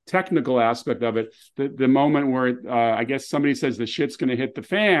the technical aspect of it. The moment where I guess somebody says the shit's going to hit the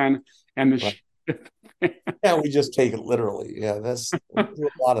fan, and Right. Yeah, we just take it literally. Yeah, we do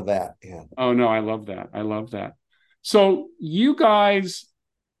a lot of that. Yeah. Oh no, I love that. I love that. So you guys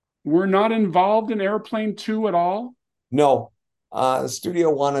were not involved in Airplane 2 at all? No, the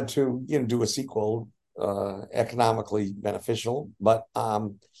studio wanted to do a sequel, economically beneficial, but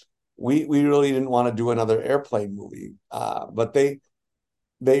we really didn't want to do another airplane movie. But they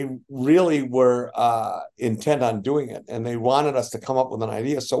really were intent on doing it, and they wanted us to come up with an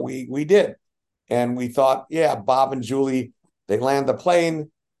idea, so we did. And we thought, yeah, Bob and Julie, they land the plane.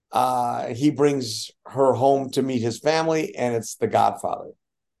 He brings her home to meet his family, and it's The Godfather.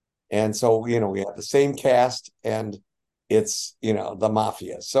 And so, we have the same cast, and it's, the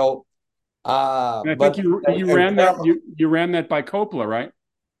mafia. So, And I think but you and ran that you ran that by Coppola, right?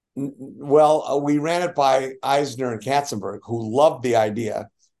 well, we ran it by Eisner and Katzenberg, who loved the idea,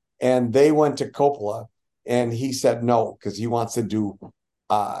 and they went to Coppola, and he said no because he wanted to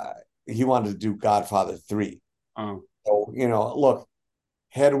do Godfather 3. Oh, So, look,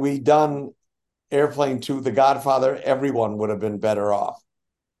 had we done Airplane 2, The Godfather, everyone would have been better off.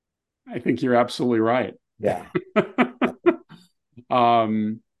 I think you're absolutely right. Yeah.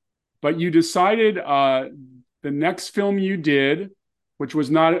 But you decided the next film you did, which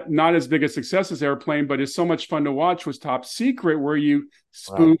was not as big a success as Airplane, but is so much fun to watch, was Top Secret, where you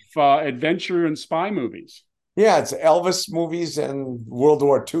spoof adventure and spy movies. Yeah, it's Elvis movies and World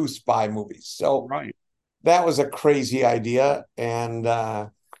War II spy movies. So Right. that was a crazy idea. And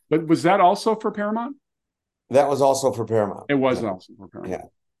But was that also for Paramount? that was also for Paramount. It was Yeah. also for Paramount. Yeah.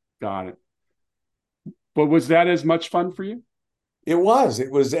 Got it. But was that as much fun for you? It was. It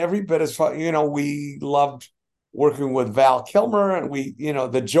was every bit as fun. We loved working with Val Kilmer, and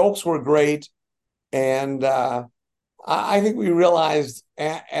the jokes were great. And I think we realized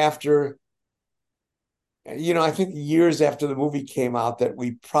after, I think years after the movie came out that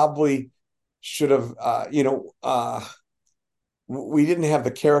we probably should have, we didn't have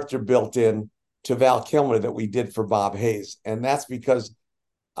the character built in to Val Kilmer that we did for Bob Hayes. And that's because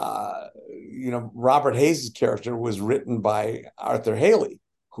Robert Hayes' character was written by Arthur Haley,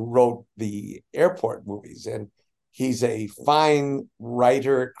 who wrote the airport movies, and he's a fine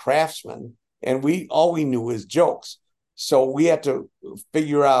writer, craftsman, and all we knew was jokes. So we had to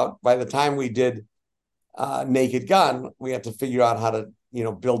figure out, by the time we did Naked Gun, we had to figure out how to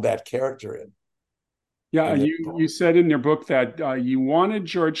build that character in. Yeah, you said in your book that you wanted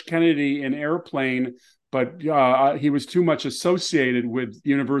George Kennedy in Airplane, but he was too much associated with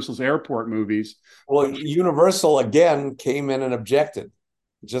Universal's airport movies. Well, Universal again came in and objected,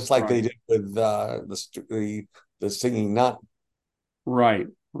 just like they did with the Singing Nun. Right.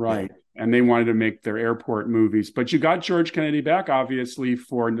 Yeah. And they wanted to make their airport movies, but you got George Kennedy back, obviously,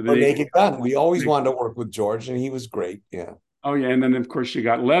 for the Naked Gun. We always wanted to work with George, and he was great. Yeah. Oh yeah, and then of course you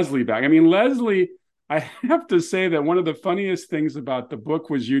got Leslie back. I mean, Leslie. I have to say that one of the funniest things about the book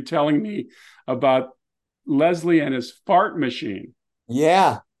was you telling me about Leslie and his fart machine.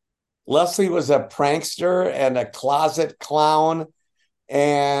 Yeah. Leslie was a prankster and a closet clown,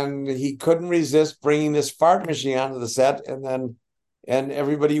 and he couldn't resist bringing this fart machine onto the set, and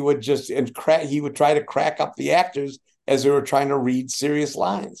everybody would he would try to crack up the actors as they were trying to read serious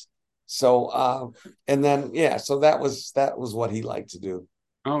lines. So and then so that was what he liked to do.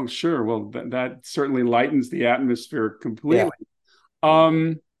 Oh, sure. Well, that certainly lightens the atmosphere Yeah. completely.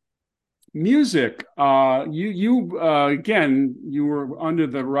 Um, Music. Again, you were under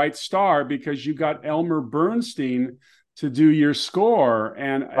the right star because you got Elmer Bernstein to do your score,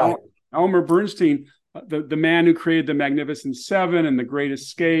 and Right. Elmer Bernstein, the man who created the Magnificent Seven and the Great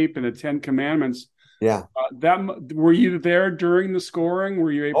Escape and the Ten Commandments. Yeah. That Were you there during the scoring?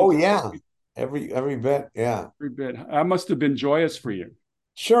 Were you able Oh to yeah. Every bit. Yeah. every bit? That must have been joyous for you.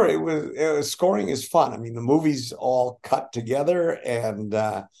 Sure, it was scoring is fun. I mean, the movies all cut together and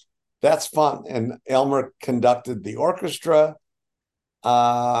that's fun. And Elmer conducted the orchestra.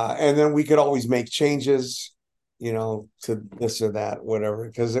 And then we could always make changes, to this or that, whatever,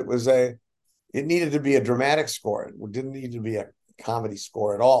 because it needed to be a dramatic score. It didn't need to be a comedy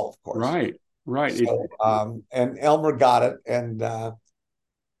score at all, of course. Right, right. So, and Elmer got it,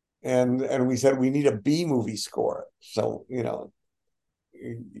 and we said we need a B movie score. So, Well,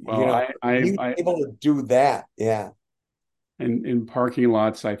 he was able to do that. Yeah. in parking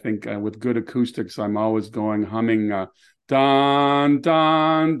lots, I think with good acoustics, I'm always going humming "Don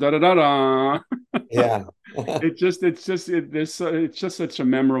Don Da Da Da Da." Yeah. It's just such a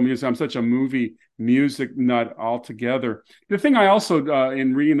memorable music. I'm such a movie music nut altogether. The thing I also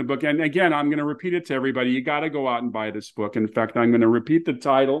in reading the book, and again, I'm going to repeat it to everybody. You got to go out and buy this book. In fact, I'm going to repeat the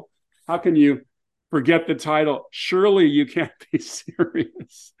title. How can you forget the title? Surely you can't be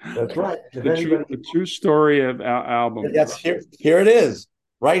serious. That's right. The true story of album. That's here. Here it is,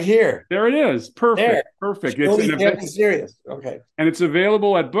 right here. There it is. There. Perfect. Perfect. Surely can't be serious. Okay. And it's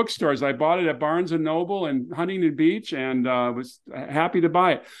available at bookstores. I bought it at Barnes and Noble and Huntington Beach, and was happy to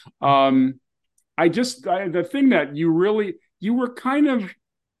buy it. The thing that you were kind of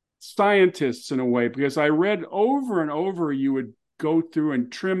scientists in a way, because I read over and over you would go through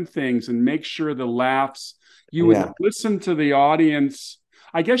and trim things and make sure the laughs. You would listen to the audience.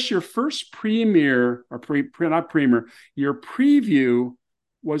 I guess your first premiere or not premiere, your preview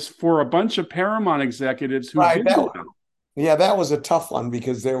was for a bunch of Paramount executives who Right. visited. That was a tough one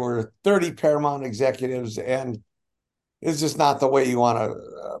because there were 30 Paramount executives, and it's just not the way you want to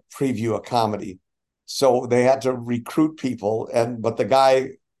preview a comedy. So they had to recruit people, but the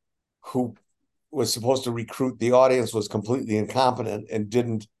guy who was supposed to recruit the audience was completely incompetent and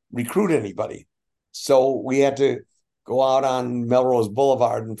didn't recruit anybody. So we had to go out on Melrose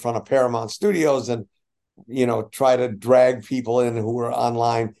Boulevard in front of Paramount Studios and try to drag people in who were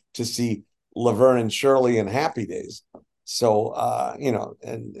online to see Laverne and Shirley and Happy Days. So,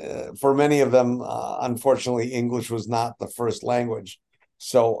 for many of them, unfortunately, English was not the first language.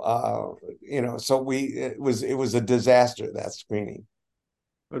 So, it was a disaster, that screening.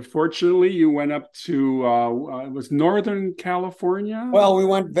 But fortunately, you went up to it was Northern California. Well, we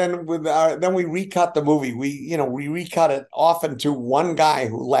went then we recut the movie. We recut it often to one guy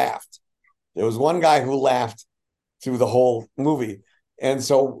who laughed. There was one guy who laughed through the whole movie, and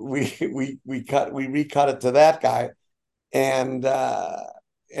so we recut it to that guy, and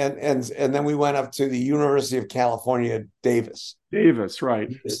then we went up to the University of California, Davis,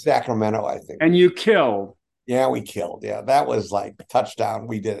 Right? Sacramento, I think. And you killed. Yeah, we killed. Yeah, that was like touchdown.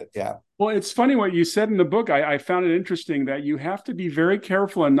 We did it. Yeah. Well, it's funny what you said in the book. I found it interesting that you have to be very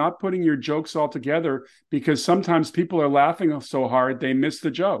careful in not putting your jokes all together, because sometimes people are laughing so hard they miss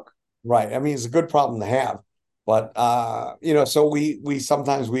the joke. Right. I mean, it's a good problem to have, but so we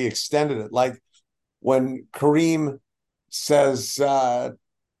sometimes we extended it. Like when Kareem says to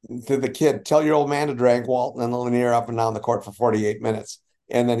the kid, "Tell your old man to drag Walton and Lanier up and down the court for 48 minutes,"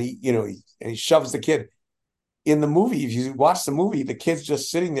 and then he shoves the kid. In the movie, if you watch the movie, the kid's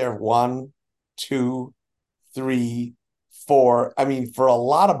just sitting there, 1, 2, 3, 4. I mean, for a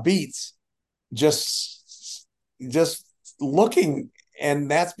lot of beats, just looking,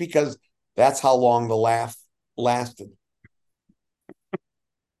 and that's because that's how long the laugh lasted.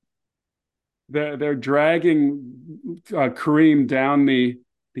 They're dragging Kareem down the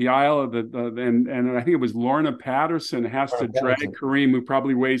aisle of and I think it was Lorna Patterson has to drag Kareem, who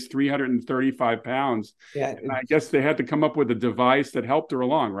probably weighs 335 pounds. Yeah, and I guess they had to come up with a device that helped her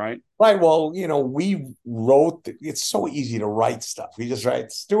along, right? Right. Well, we wrote. It's so easy to write stuff. We just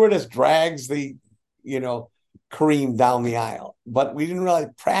write stewardess drags the, Kareem down the aisle, but we didn't realize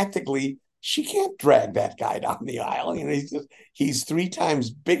practically she can't drag that guy down the aisle. He's 3 times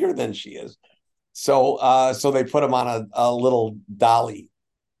bigger than she is. So they put him on a little dolly.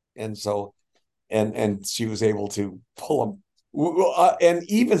 And so, and she was able to pull him. And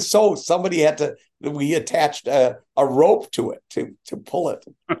even so, we attached a rope to it to pull it.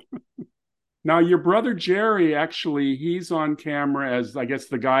 Now, your brother Jerry, actually, he's on camera as, I guess,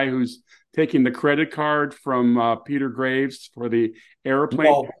 the guy who's taking the credit card from Peter Graves for the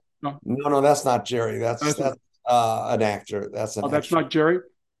airplane. No, No, no, that's not Jerry. That's that's, that's an actor. That's an oh, that's extra. not Jerry.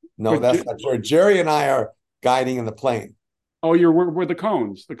 No, But that's not Jerry. Jerry and I are guiding in the plane. oh, you're where the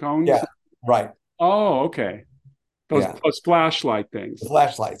cones, the cones. Yeah, right. Oh, okay. Yeah, Those flashlight the things.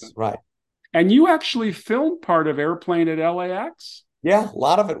 flashlights. Right. And you actually filmed part of Airplane at LAX? Yeah, a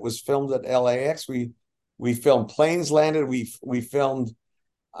lot of it was filmed at LAX. We filmed planes landed. We filmed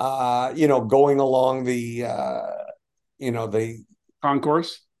going along the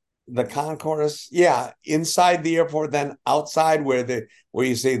Concourse? the concourse. Yeah, inside the airport, then outside where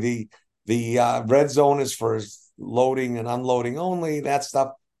you say the red zone is for loading and unloading only. That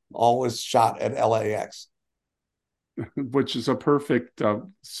stuff always shot at LAX. Which is a perfect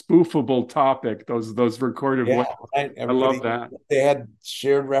spoofable topic. Those recorded Yeah, voices. right. I love Everybody that. they had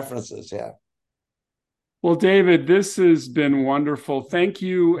shared references. Yeah. Well, David, this has been wonderful. Thank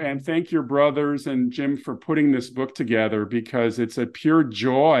you, and thank your brothers and Jim for putting this book together because it's a pure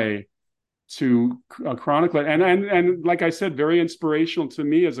joy to chronicle it. And like I said, very inspirational to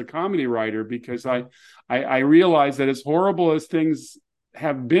me as a comedy writer because I realize that as horrible as things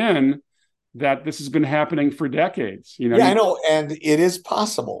have been, that this has been happening for decades. Yeah, I know, and it is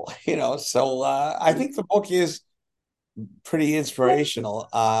possible. So I think the book is pretty inspirational.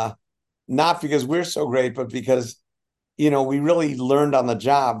 Not because we're so great, but because we really learned on the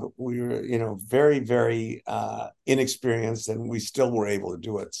job. We were very, very inexperienced, and we still were able to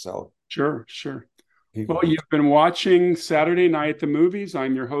do it. So Sure, sure. Well, people, you've been watching Saturday Night at the Movies.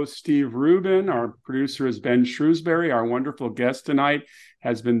 I'm your host, Steve Rubin. Our producer is Ben Shrewsbury. Our wonderful guest tonight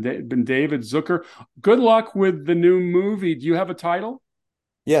has been David Zucker. Good luck with the new movie. Do you have a title?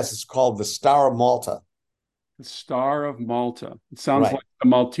 yes, it's called The Star of Malta. The Star of Malta. It sounds Right. like the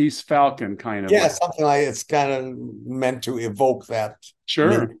Maltese Falcon, kind of Yeah, like. something like it's kind of meant to evoke that Sure,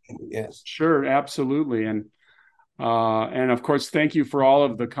 meaning. Yes. sure, absolutely. And of course, thank you for all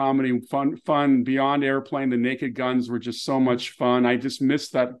of the comedy fun beyond Airplane. The Naked Guns were just so much fun. I just miss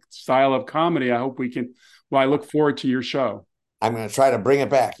that style of comedy. I hope we can. Well, I look forward to your show. I'm going to try to bring it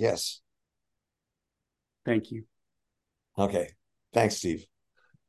back. Yes. Thank you. Okay. Thanks, Steve.